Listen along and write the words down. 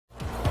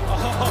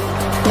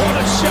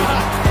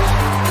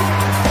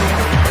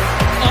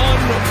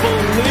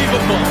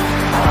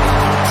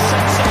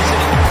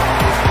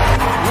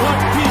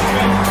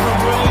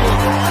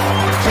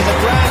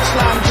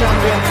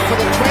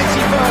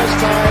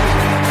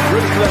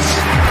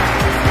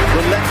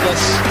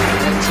us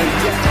into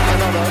yet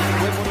another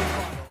Wimbledon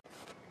final.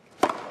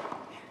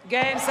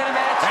 Game, set, and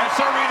match. And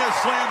Serena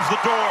slams the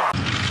door.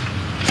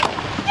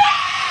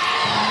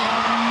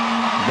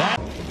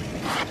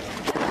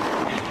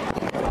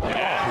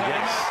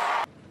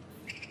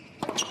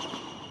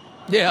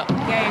 Yeah,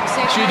 Game,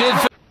 set, she match.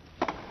 did.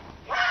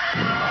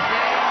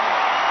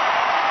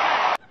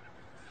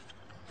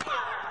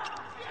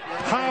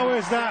 How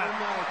is that?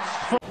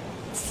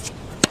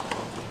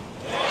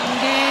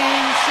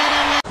 Game, set,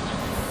 and match.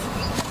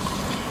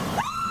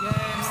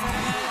 Game, set,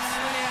 and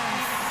match.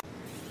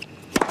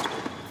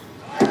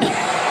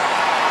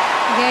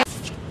 Game.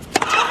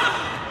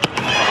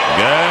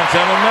 Game,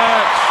 set, and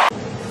match.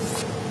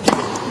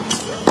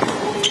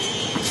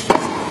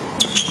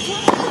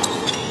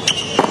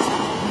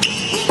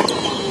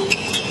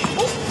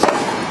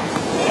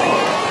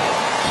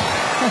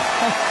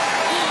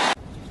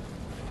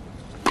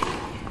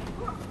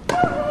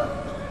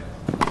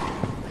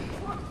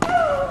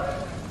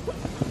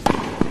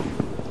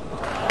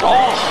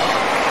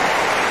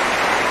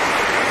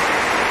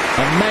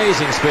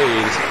 Amazing speed,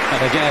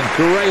 and again,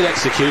 great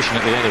execution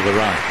at the end of the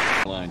run.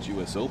 Lions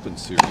U.S. Open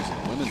Series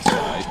on the women's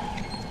side.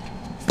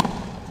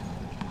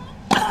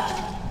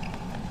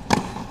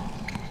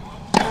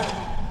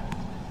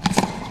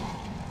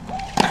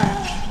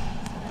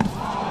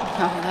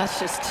 Oh, that's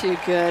just too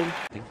good.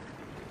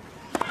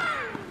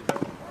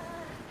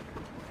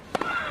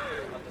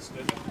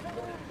 Understood.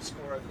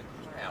 Score over the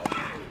crowd.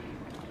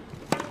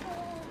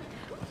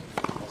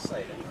 I'll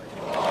say that.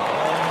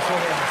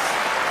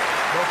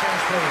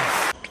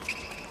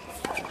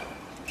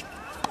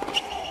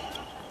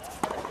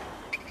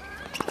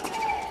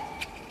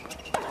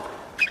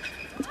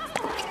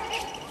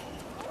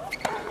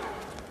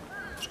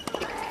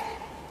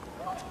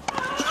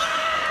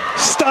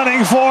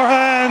 Stunning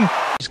forehand.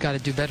 Just got to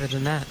do better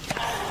than that.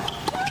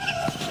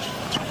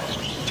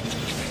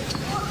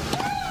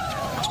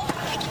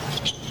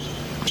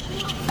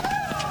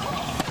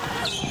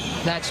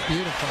 That's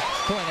beautiful.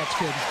 Boy, that's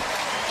good.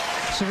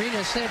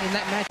 Serena said in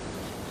that match.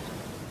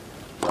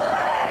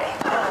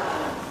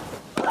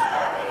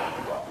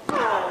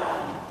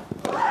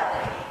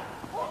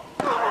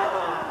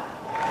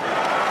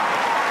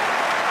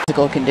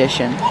 Physical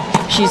condition.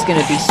 She's going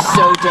to be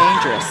so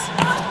dangerous.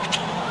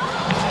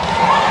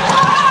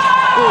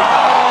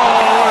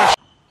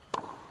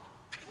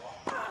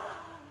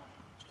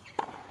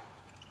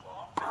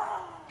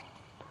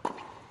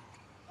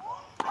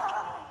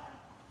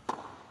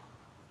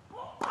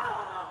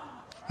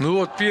 Ну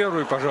вот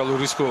первый, пожалуй,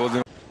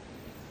 рискованный.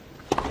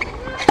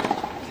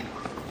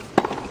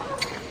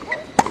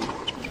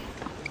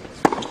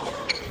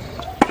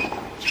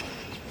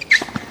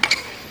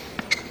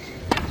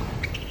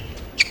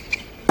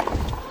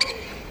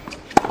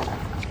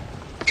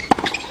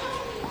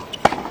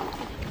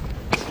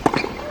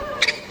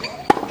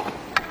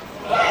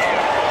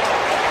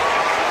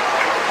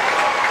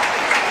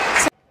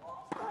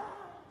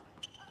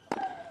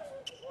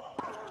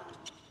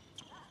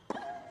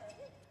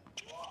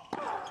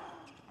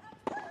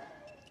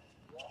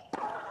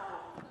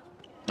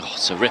 Oh,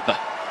 it's a ripper.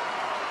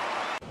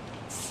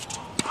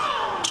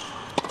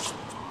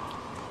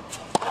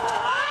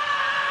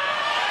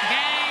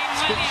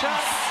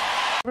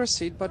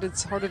 Seed, but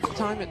it's harder to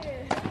time it.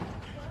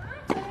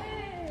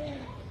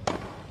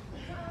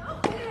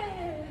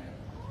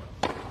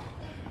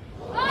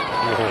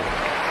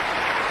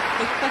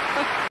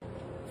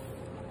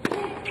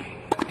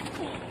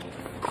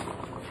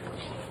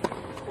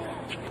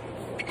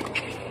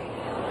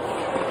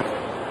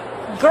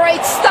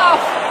 Great stuff.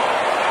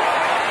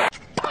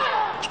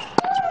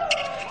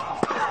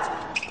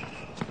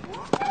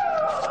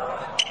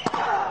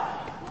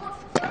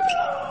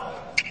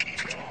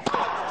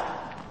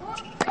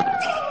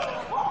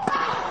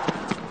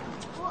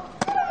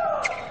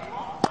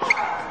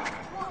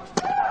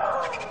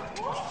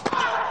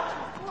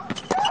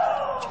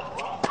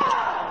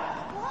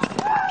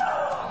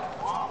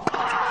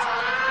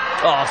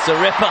 Oh, it's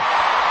a ripper.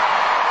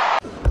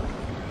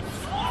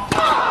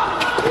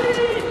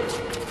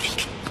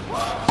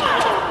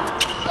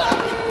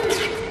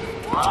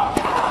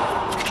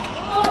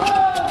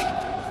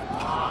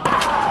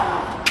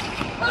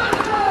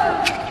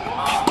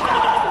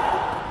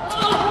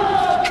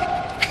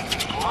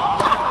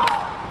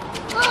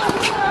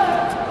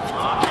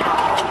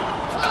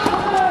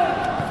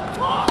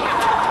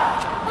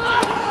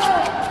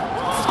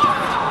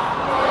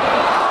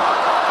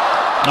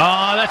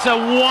 Oh, that's a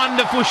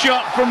wonderful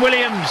shot from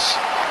Williams.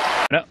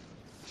 No.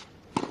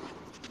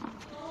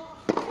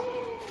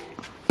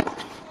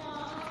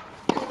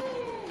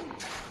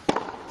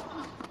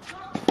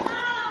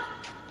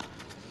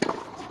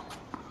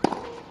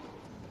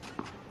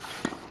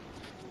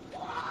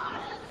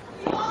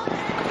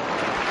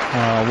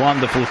 Oh,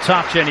 wonderful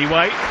touch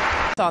anyway.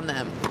 On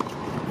them.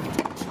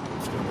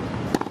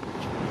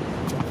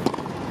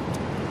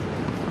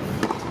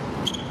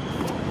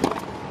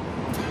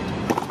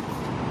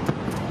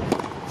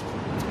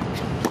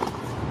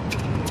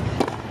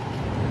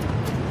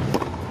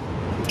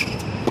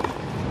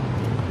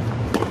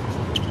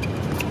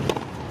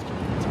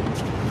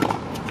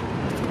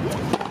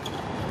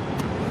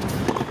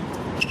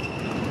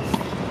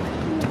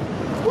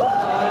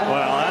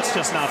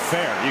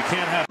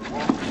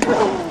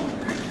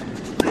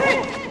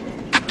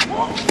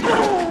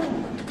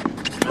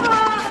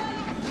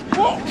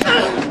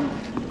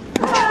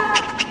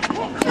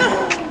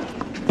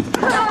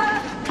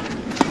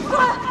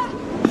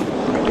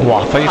 哇，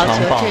非好球，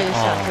常棒这个小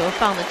啊！球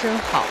放的真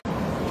好。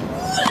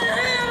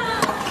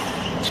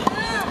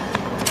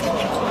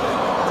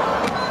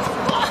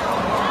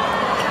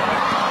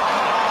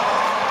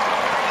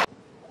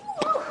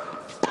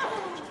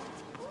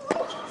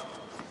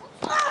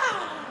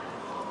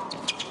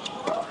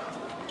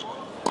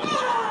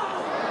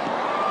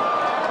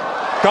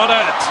Got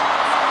it.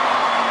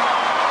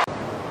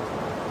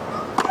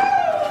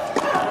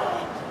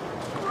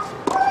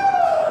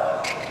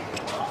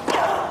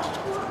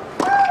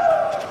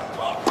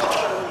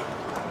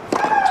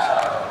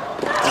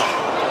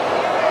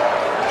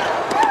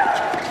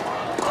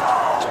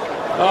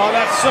 Oh,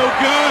 that's so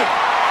good.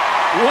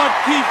 What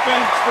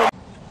defense from...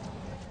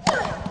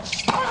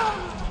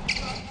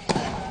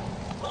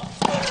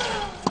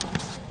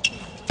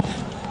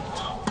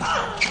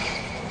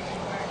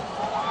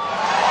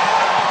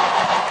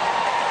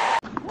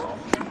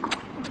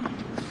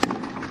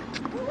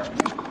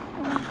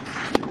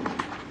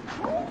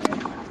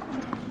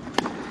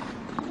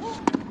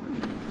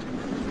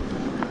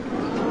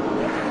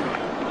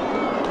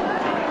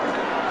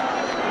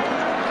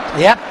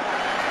 Yep.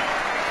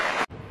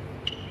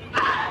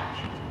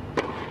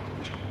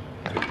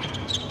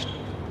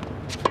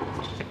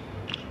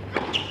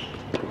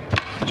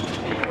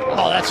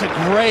 Oh, that's a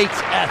great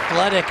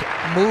athletic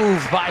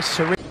move by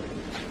Serena.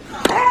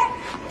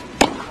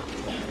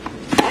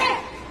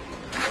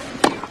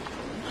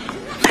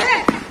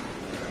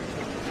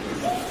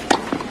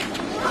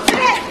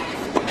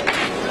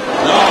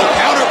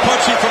 Counter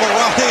punching from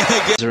Orion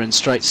again. They're in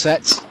straight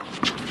sets.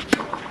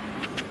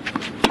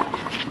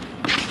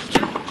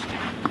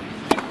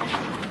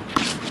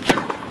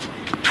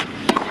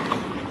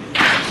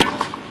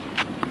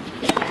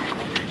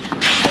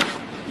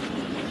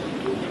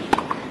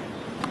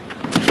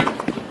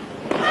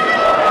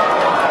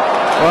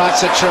 Well,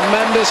 that's a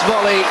tremendous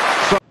volley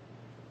from...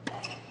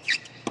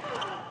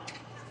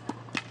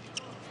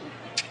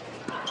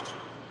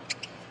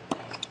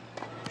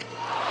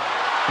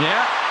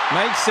 Yeah,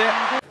 makes it.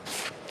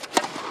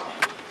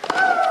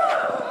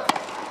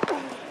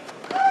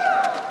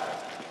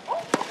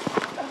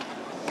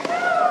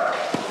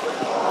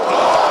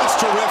 That's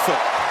terrific.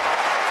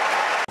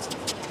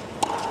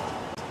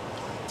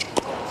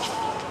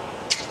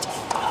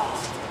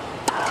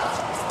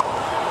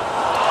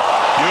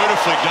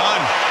 Beautifully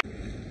done.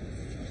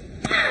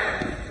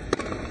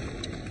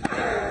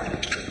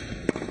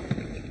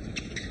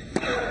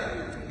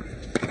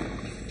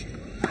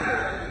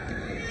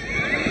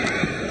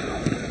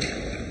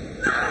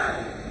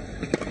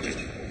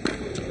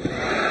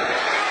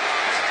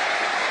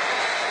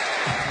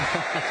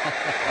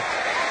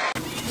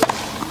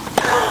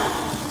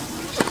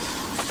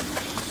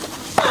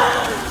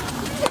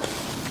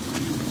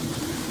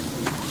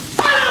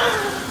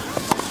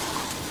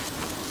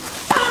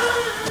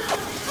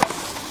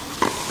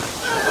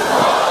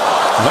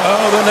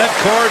 Oh, the net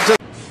cord.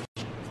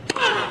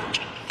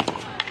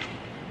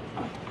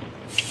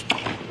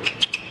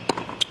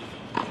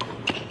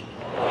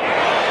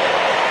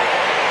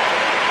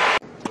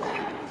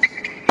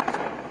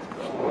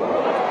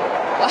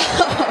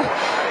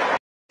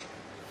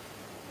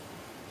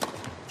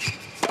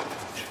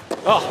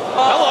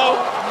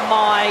 Oh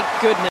my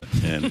goodness.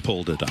 And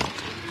pulled it out.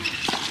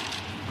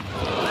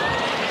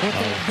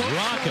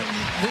 Rocket.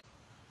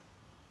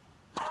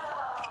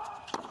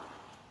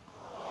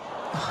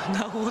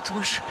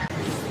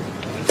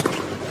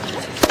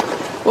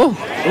 Oh.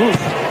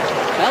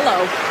 Hello.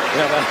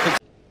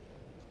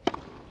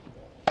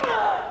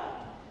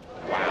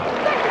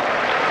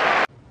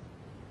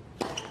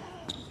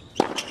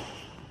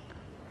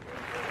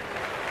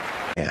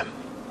 Yeah.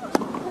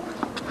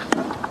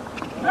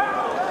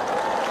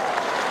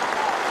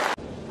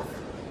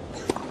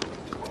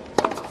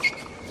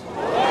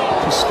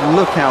 Just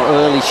look how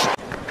early she...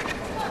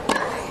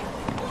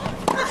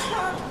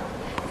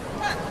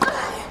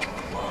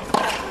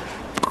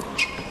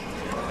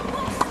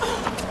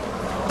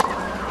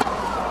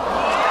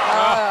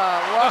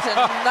 What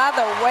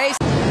another waste.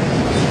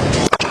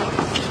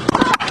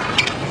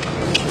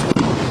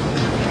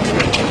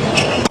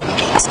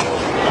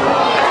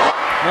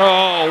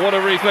 Oh, what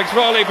a reflex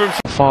volley from...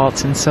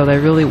 faults, and so they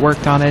really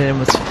worked on it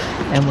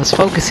and was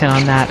focusing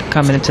on that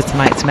coming into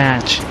tonight's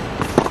match.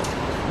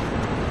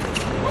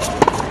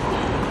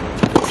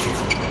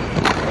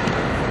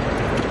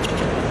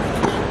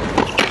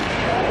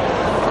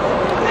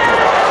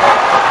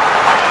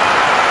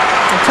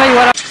 I'll tell you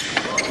what.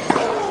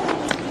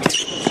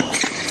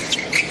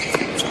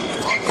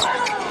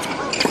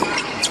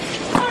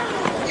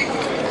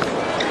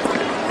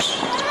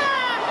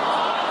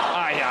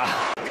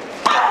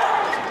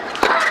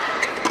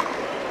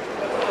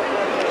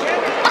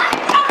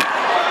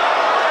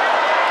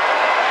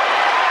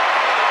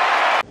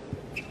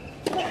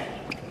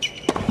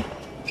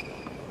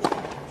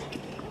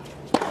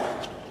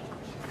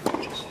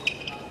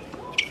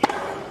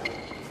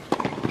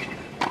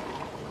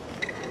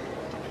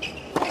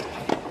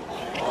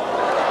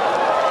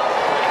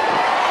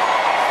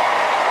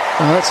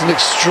 Oh, that's an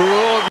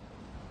extraordinary...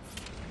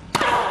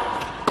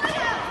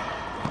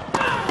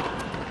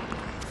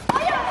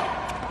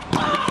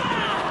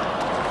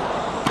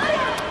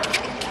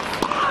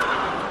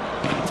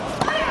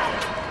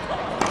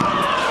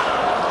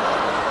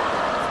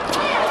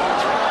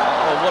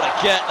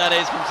 get that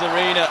is from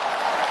Serena.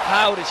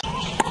 How did she...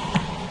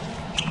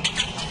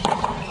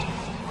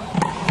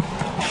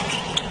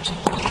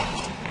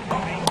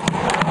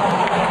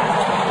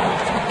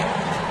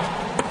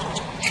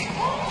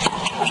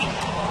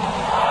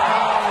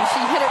 She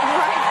hit it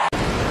right.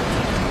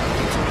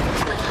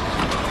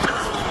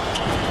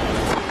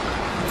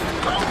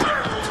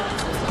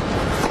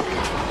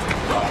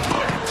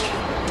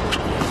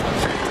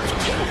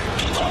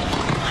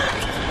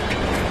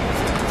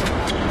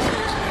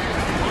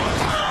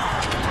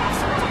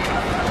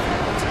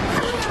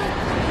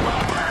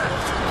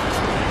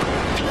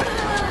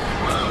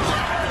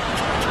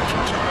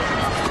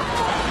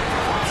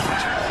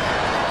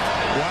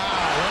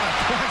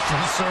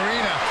 From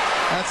Serena.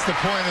 That's the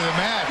point of the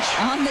match.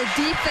 On the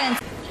defense.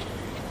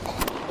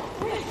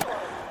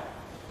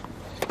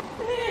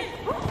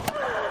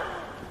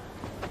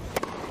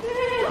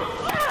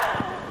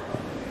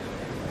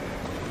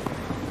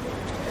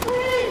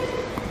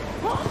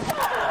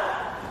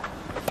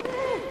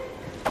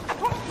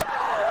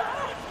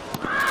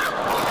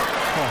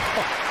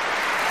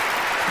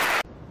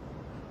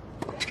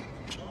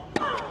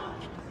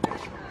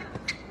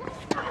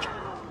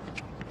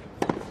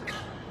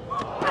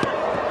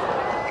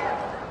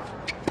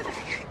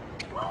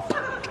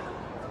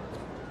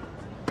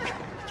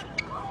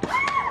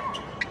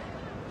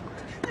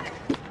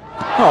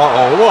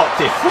 Oh, what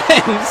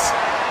defense!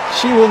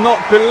 She will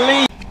not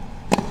believe.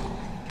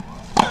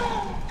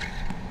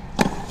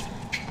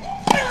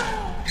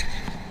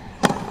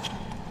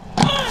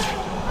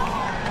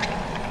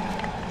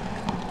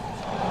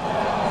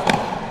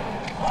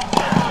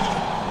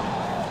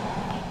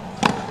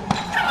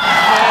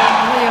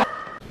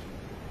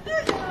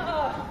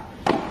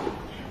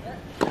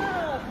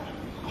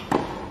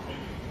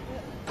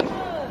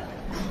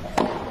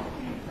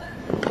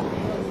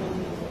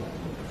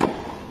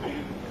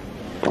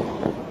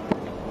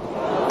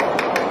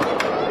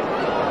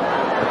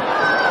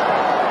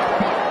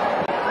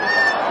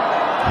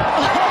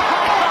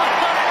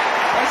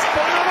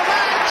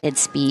 Head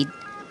speed.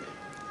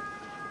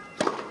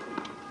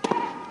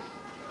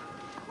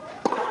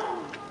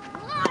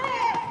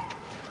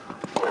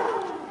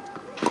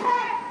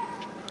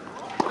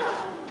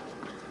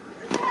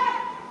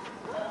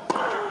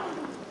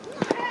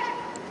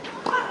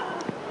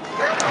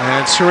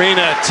 And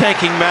Serena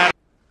taking matters.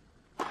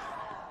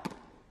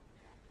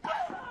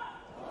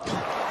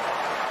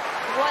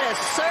 What a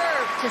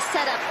serve to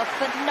set up a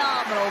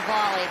phenomenal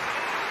volley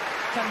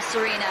from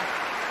Serena.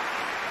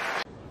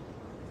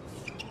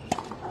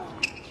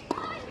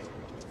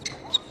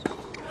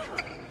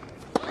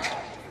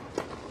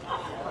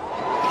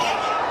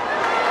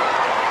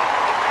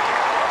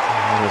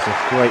 That was a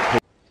great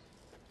hit.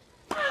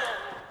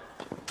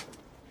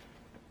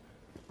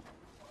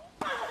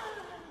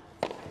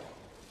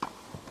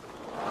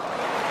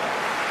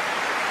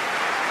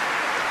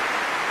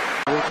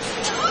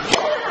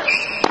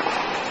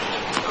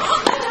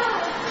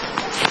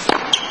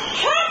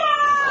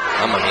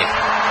 Mamma mia.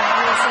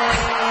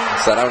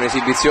 Sarà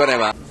un'esibizione,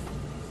 ma...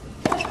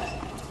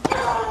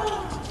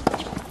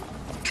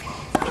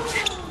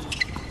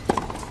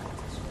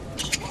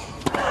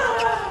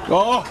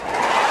 Oh!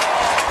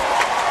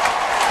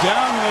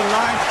 Down the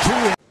line,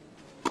 2.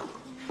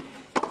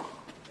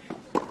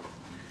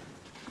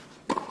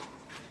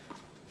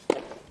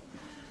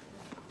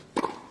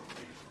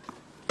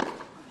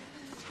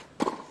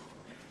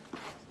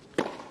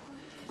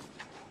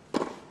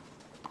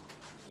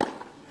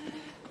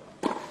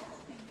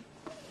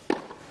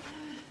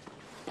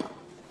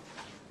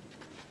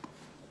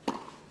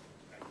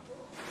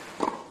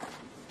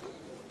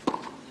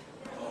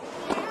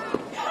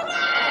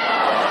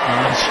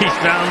 And she's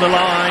down the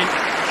line.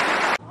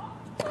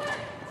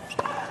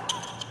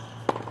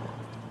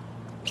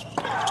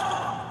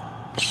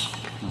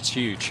 That's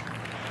huge.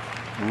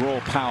 Raw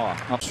power.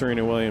 Up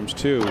Serena Williams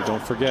too,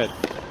 don't forget.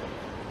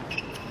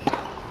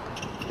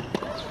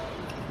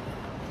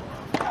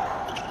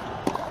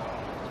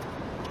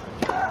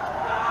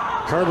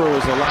 Kerber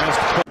was the last.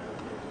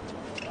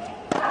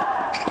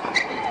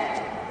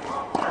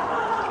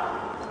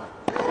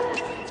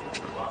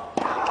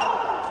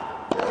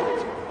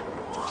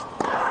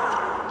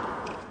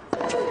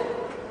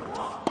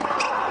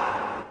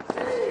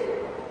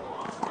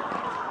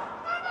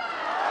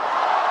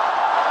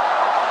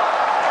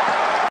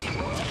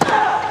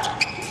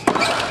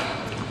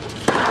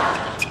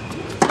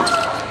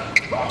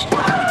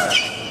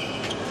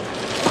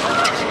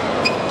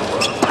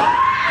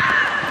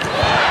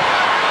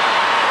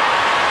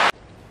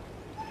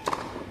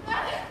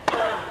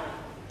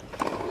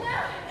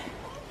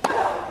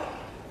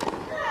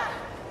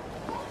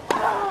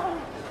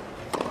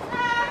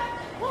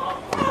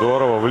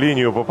 Здорово, в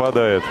линию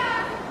попадает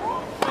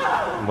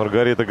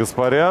Маргарита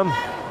Гаспарян.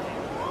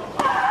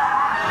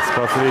 С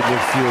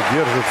последних сил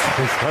держится.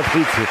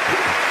 Смотрите.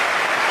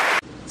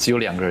 只有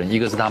2个人，一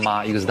个是他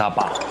妈，一个是他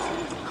爸。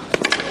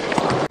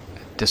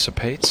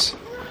Dissipates.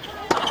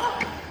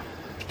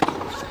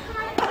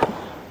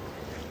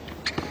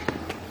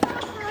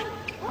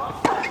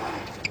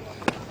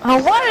 Oh,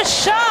 what a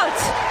shot!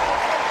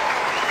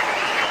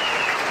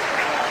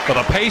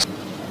 But the pace.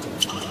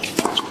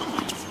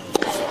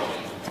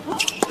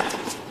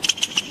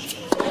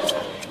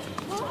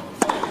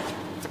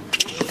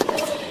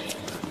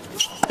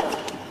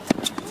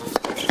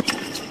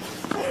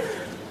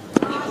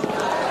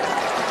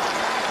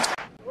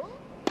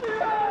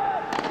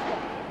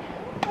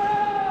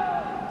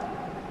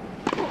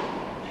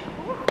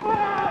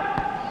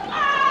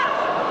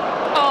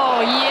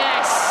 Oh,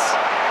 yes!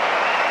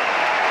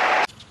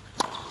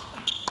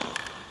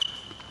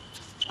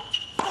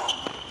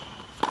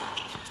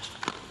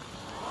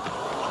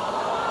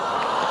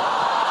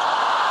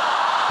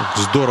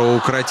 Здорово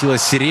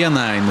укоротилась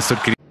Серена и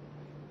настолько...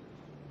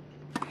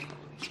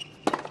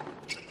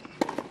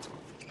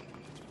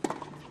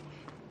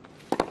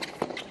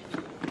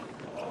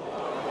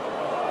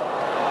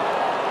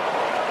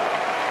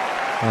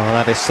 Oh,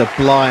 that is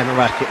sublime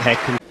racket head.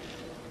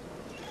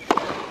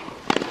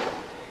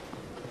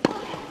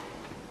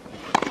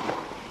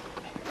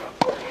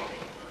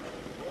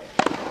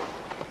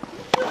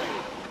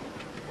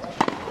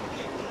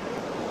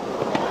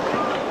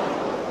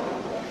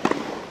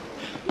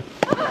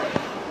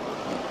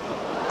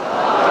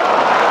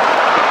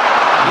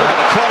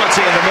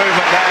 Quality in the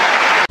movement there.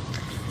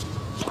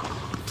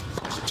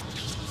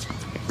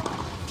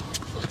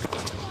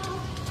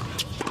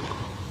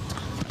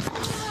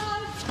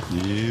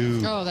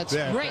 Oh, that's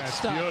great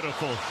stuff.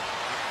 Beautiful.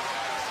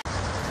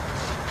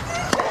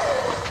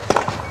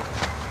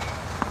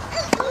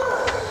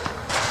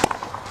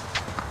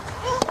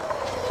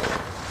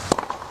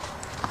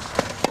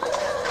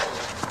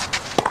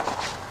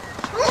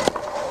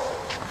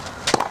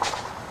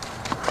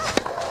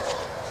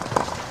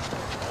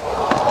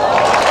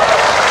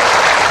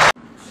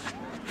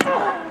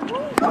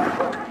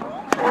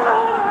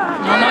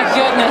 Oh my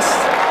goodness.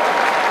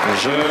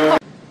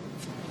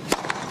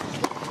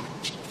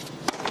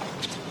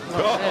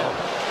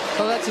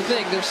 Well, that's the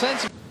thing. There's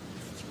sense.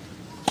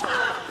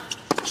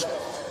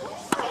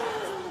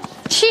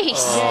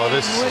 Jeez. Oh,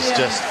 this is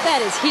just...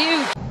 That is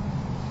huge.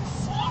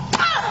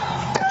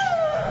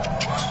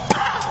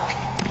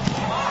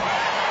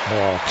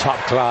 Oh, top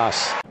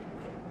class.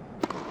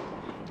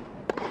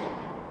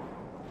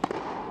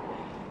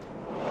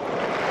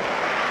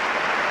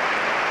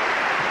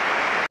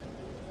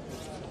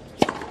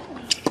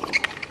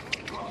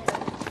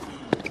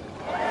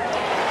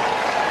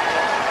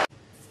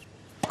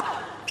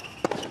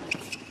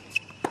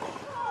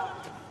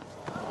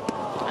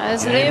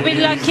 That's a little bit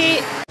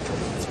lucky.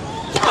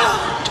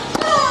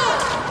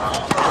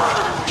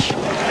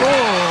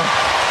 Oh,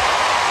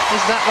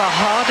 is that the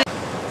hardest?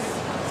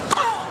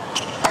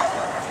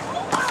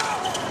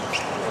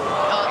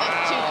 Oh,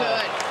 that's too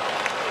good.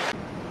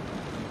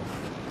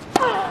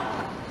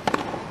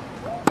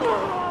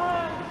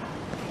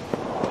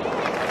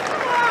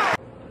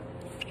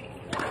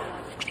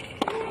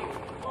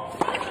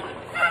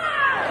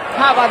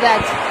 How about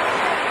that?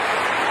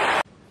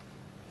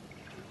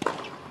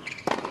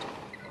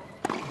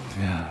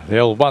 The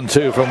old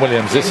 1-2 from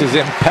Williams. This is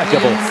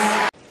impeccable.